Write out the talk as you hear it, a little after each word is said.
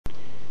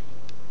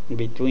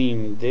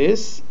between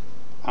this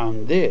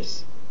and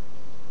this.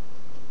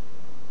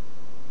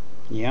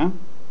 Yeah,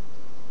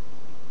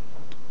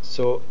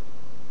 so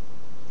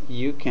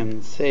you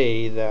can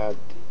say that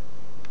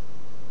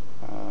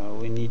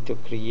we need to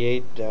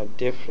create that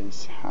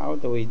difference. How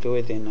do we do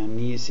it in an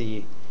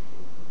easy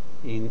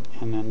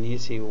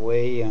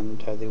way, and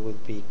that it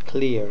would be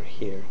clear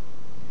here?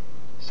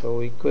 So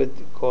we could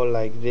go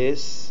like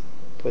this,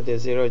 put a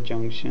zero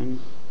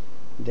junction,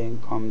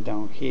 then come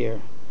down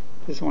here.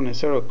 This one is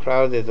sort of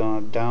crowded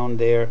down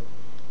there,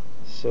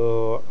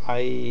 so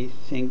I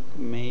think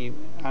maybe,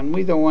 and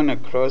we don't want to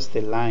cross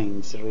the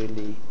lines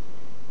really,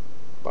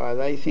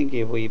 but I think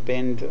if we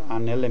bend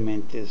an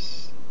element,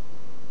 it's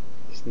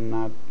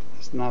not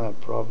a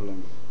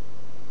problem.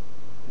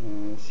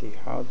 Let's see,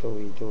 how do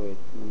we do it?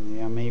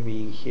 Yeah,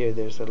 maybe here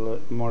there's a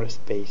lot more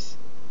space.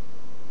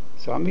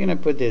 So I'm going to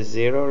put a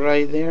 0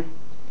 right there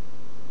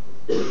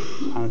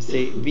and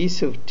say v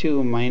sub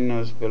 2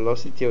 minus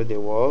velocity of the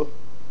wall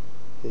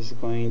is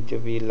going to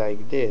be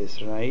like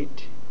this,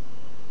 right?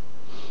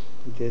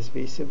 This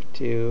v sub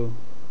 2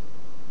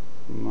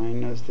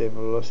 minus the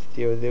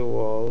velocity of the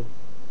wall,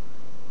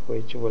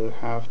 which will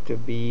have to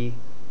be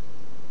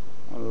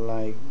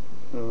like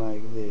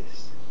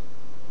this.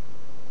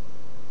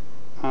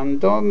 And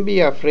don't be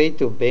afraid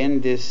to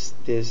bend these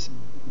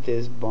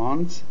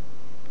bonds.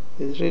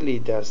 This really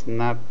does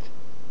not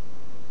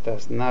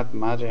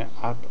matter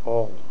at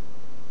all.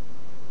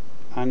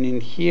 And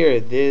in here,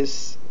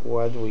 this,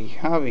 what we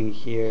have in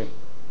here,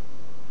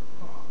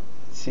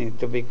 seems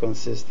to be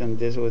consistent.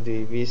 This would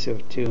be v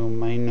sub 2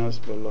 minus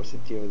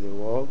velocity of the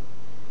wall,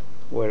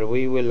 where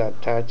we will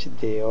attach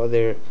the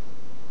other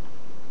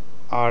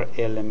r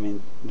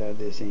element that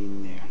is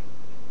in there.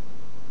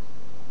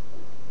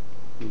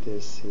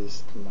 This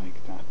is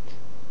like that.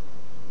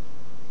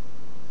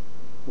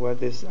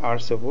 What is r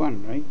sub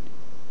 1, right?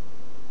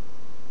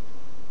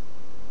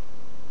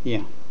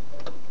 Yeah,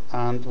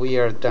 and we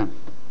are done.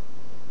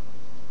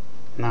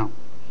 Now,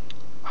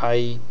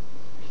 at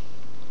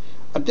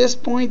this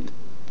point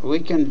we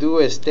can do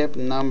a step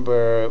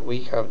number.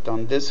 We have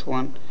done this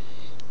one.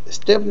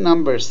 Step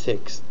number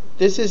 6.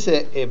 This is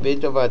a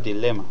bit of a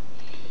dilemma,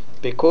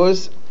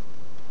 because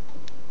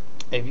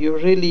if you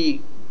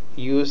really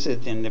use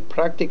it in the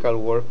practical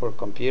work for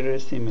computer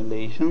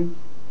simulation,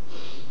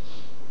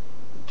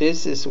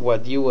 this is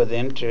what you would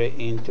enter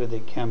into the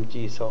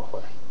CAMG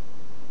software.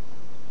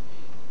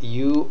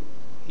 You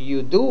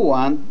do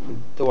want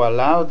to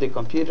allow the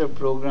computer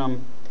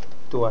program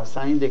to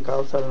assign the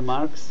causal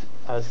marks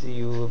as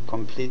you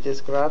complete this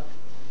graph,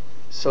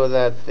 so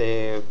that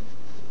they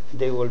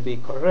will be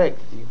correct.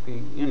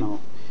 You know,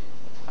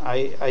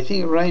 I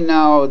think right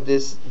now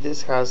this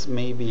has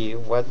maybe,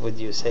 what would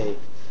you say?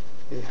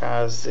 It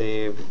has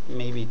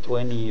maybe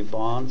 20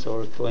 bonds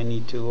or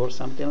 22 or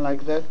something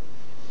like that,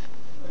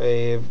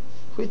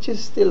 which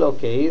is still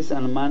okay. It's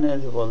a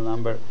manageable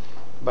number.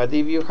 But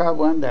if you have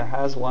one that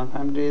has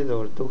 100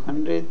 or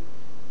 200,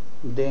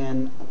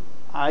 then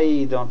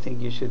I don't think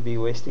you should be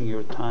wasting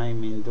your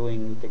time in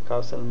doing the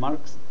causal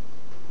marks.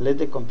 Let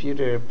the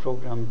computer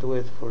program do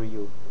it for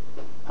you.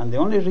 And the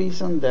only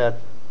reason that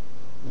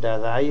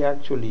I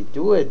actually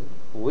do it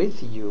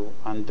with you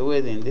and do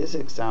it in this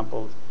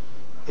example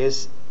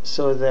is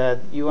so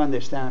that you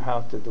understand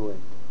how to do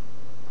it.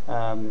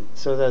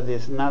 So that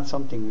it's not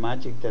something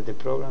magic that the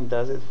program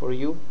does it for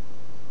you,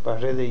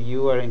 but rather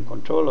you are in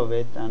control of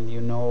it and you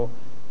know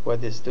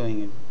what is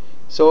doing it.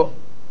 So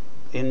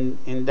in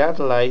that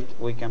light,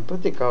 we can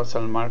put the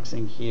causal marks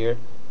in here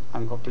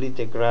and complete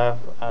the graph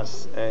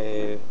as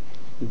the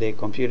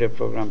computer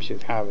program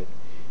should have it.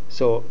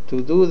 So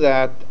to do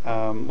that,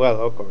 well,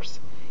 of course,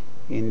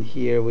 in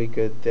here we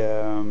could,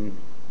 to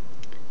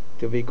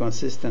be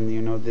consistent,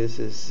 you know, this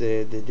is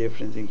the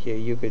difference in here.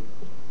 You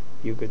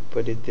could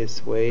put it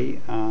this way,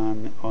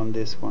 and on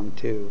this one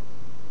too,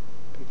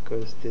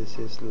 because this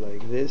is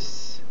like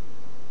this.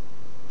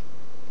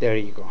 There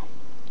you go.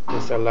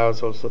 This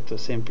allows also to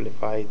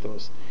simplify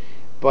those.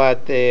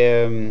 But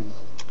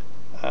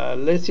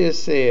let's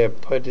just say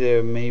put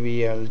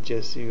maybe I'll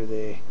just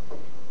use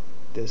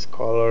this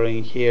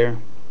coloring here.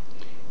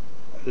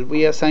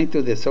 We assign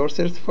to the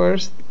sources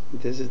first.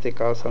 This is the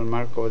causal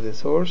mark of the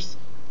source.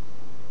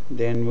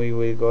 Then we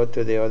will go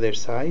to the other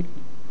side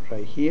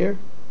right here.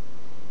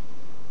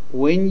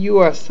 When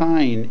you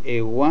assign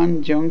a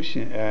one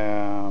junction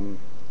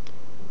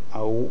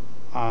flow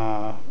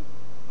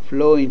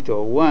into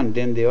a 1,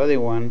 then the other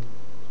one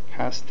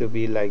has to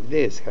be like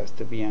this, has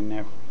to be an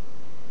F.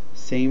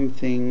 Same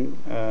thing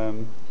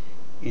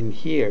in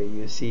here.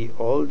 You see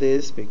all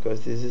this,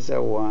 because this is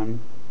a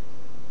 1,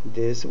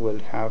 this will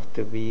have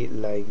to be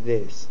like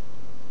this.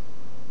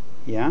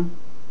 Yeah?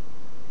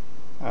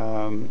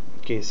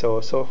 Okay,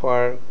 so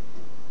far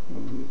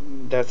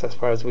that's as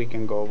far as we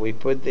can go. We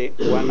put the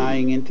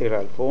one-eyeing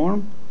integral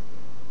form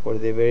for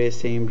the very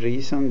same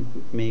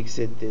reason, makes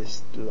it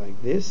this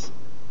like this.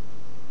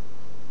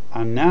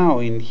 And now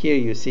in here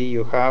you see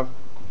you have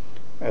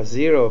a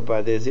 0,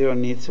 but the 0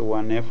 needs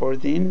one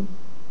effort in,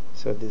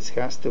 so this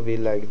has to be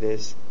like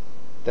this.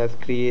 That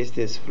creates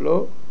this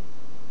flow,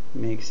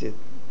 makes it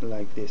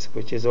like this,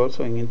 which is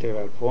also in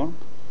integral form,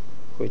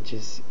 which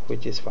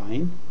is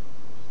fine.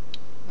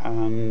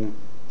 And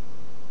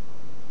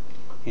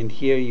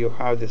here you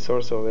have the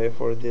source of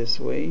effort this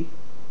way,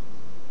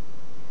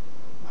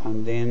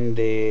 and then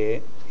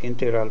the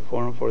integral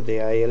form for the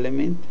I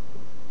element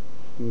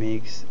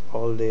makes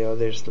all the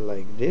others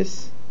like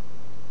this.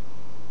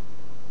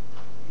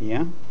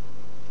 Yeah,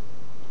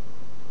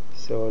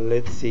 so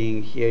let's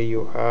see, here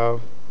you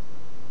have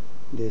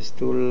this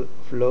two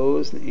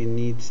flows, it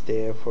needs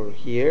the effort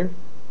here,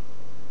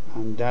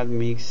 and that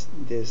makes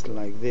this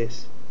like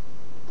this.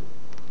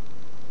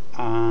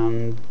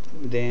 And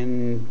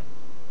then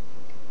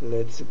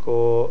let's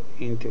go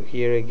into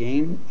here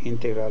again,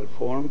 integral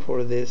form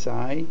for this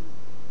I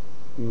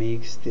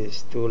makes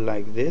this two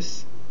like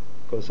this,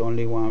 because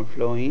only one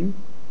flow in.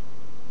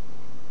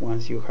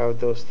 Once you have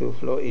those two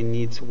flow, it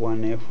needs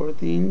one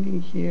effort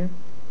in here,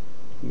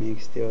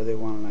 makes the other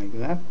one like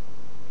that.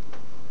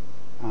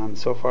 And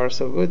so far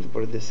so good.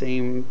 For the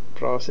same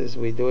process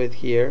we do it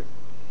here,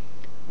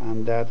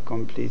 and that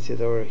completes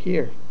it over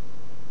here.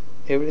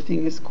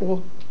 Everything is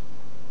cool.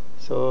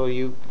 So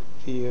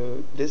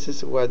this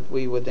is what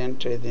we would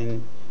enter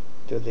into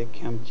the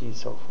CampG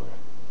software,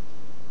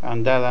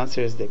 and that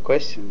answers the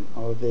question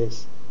of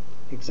this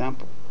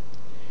example.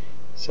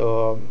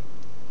 So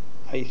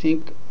I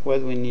think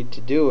what we need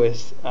to do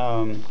is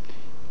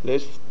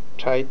let's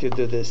try to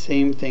do the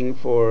same thing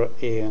for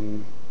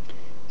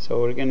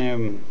so we're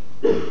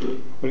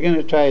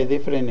gonna try a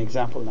different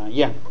example now.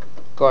 Yeah,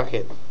 go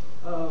ahead.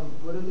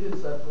 Would it be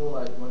acceptable,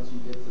 like once you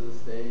get to the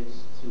stage,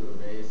 to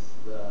erase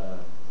the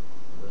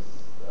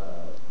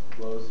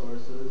flow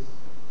sources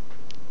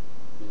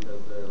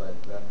because they're like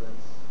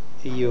reference?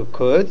 You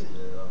could.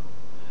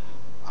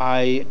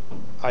 I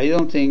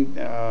don't think